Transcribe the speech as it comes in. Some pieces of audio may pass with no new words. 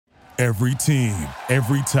Every team,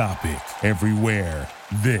 every topic, everywhere.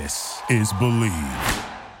 This is Believe.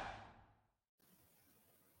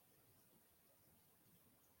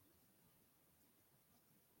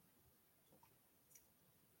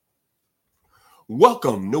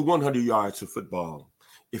 Welcome to 100 Yards of Football.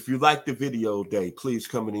 If you like the video today, please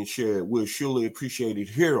come in and share it. We'll surely appreciate it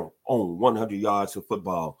here on 100 Yards of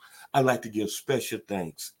Football. I'd like to give special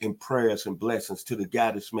thanks and prayers and blessings to the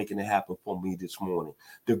guy that's making it happen for me this morning,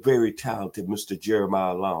 the very talented Mr.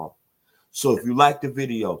 Jeremiah Long. So if you like the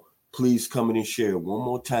video, please come in and share it one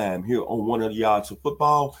more time here on 100 Yards of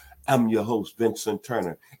Football. I'm your host, Vincent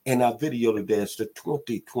Turner, and our video today is the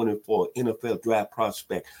 2024 NFL Draft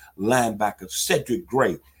Prospect linebacker Cedric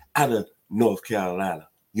Gray out of North Carolina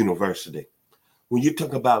University. When you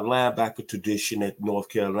talk about linebacker tradition at North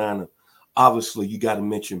Carolina, obviously you got to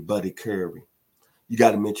mention Buddy Curry. You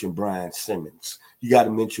got to mention Brian Simmons. You got to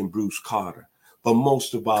mention Bruce Carter. But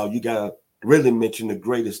most of all, you got to really mention the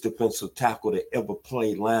greatest defensive tackle that ever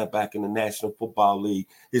played linebacker in the National Football League.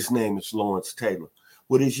 His name is Lawrence Taylor.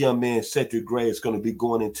 Well, this young man, Cedric Gray, is going to be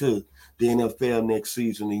going into the NFL next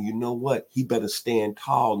season. And you know what? He better stand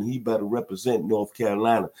tall and he better represent North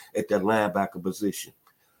Carolina at that linebacker position.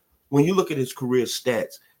 When you look at his career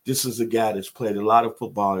stats, this is a guy that's played a lot of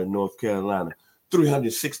football in North Carolina.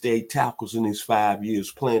 368 tackles in his 5 years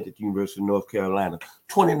playing at the University of North Carolina.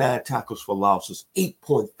 29 tackles for losses,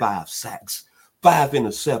 8.5 sacks, 5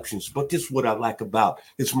 interceptions. But this is what I like about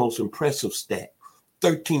his most impressive stat.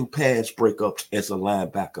 13 pass breakups as a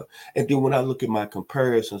linebacker. And then when I look at my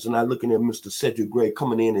comparisons and I looking at Mr. Cedric Gray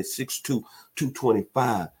coming in at 6'2",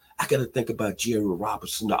 225, I got to think about Jerry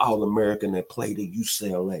Robertson, the All-American that played at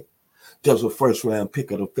UCLA. There was a first-round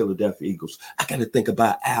pick of the Philadelphia Eagles. I got to think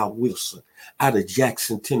about Al Wilson out of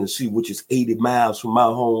Jackson, Tennessee, which is 80 miles from my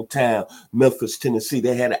hometown, Memphis, Tennessee.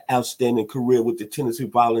 They had an outstanding career with the Tennessee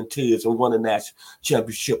Volunteers and won a national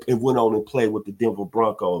championship and went on and played with the Denver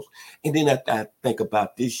Broncos. And then I think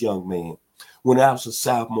about this young man. When I was a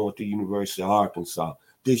sophomore at the University of Arkansas,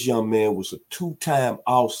 this young man was a 2-time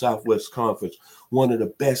All-Southwest Conference, one of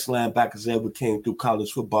the best linebackers that ever came through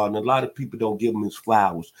college football. And a lot of people don't give him his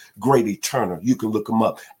flowers. Grady Turner, you can look him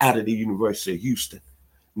up, out of the University of Houston.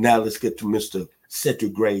 Now let's get to Mr.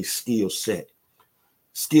 Cedric Gray's skill set.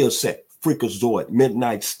 Skill set, freakazoid,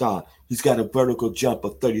 midnight star. He's got a vertical jump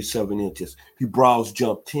of 37 inches. He broad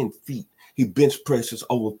jump 10 feet. He bench presses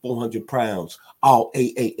over 400 pounds. All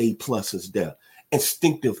AAA pluses there.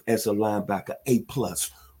 Instinctive as a linebacker, A+.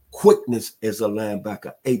 Quickness as a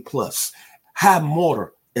linebacker, A+. High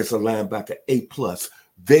motor as a linebacker, A+.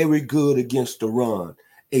 Very good against the run,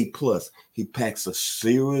 A+. He packs a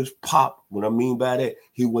serious pop. What I mean by that,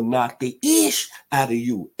 he will knock the ish out of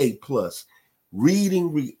you, A+.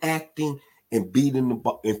 Reading, reacting, and beating the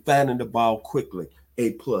ball and finding the ball quickly,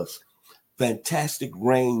 A+. Fantastic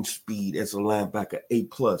range speed as a linebacker, A+.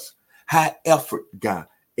 High effort guy,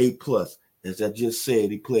 A+. As I just said,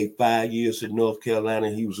 he played 5 years at North Carolina.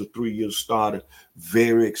 He was a 3-year starter,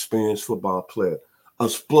 very experienced football player.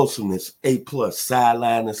 Explosiveness, A+,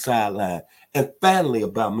 sideline to sideline. And finally,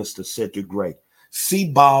 about Mr. Cedric Gray.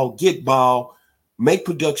 See ball, get ball, make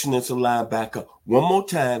production as a linebacker. One more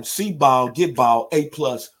time, see ball, get ball, A+,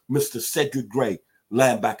 Mr. Cedric Gray,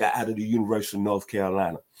 linebacker out of the University of North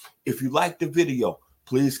Carolina. If you like the video,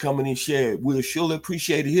 please come in and share it. We'll surely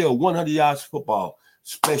appreciate it here. 100 Yards Football.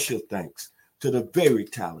 Special thanks to the very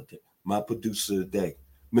talented, my producer today,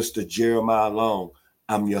 Mr. Jeremiah Long.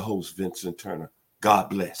 I'm your host, Vincent Turner. God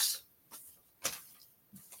bless.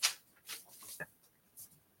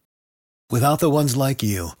 Without the ones like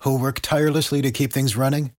you, who work tirelessly to keep things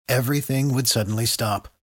running, everything would suddenly stop.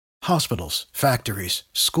 Hospitals, factories,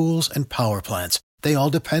 schools, and power plants, they all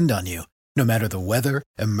depend on you. No matter the weather,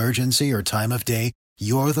 emergency, or time of day,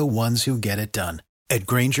 you're the ones who get it done. At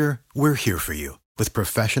Grainger, we're here for you with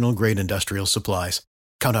professional-grade industrial supplies.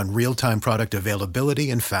 Count on real-time product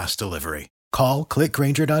availability and fast delivery. Call, click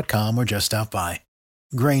Grainger.com, or just stop by.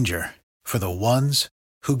 Grainger, for the ones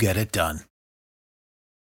who get it done.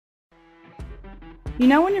 You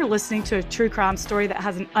know when you're listening to a true crime story that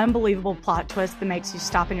has an unbelievable plot twist that makes you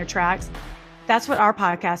stop in your tracks? That's what our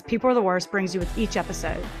podcast, People Are the Worst, brings you with each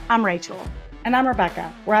episode. I'm Rachel. And I'm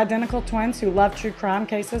Rebecca. We're identical twins who love true crime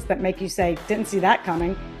cases that make you say, didn't see that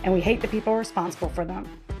coming, and we hate the people responsible for them.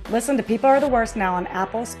 Listen to People Are the Worst now on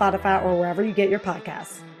Apple, Spotify, or wherever you get your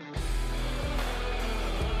podcasts.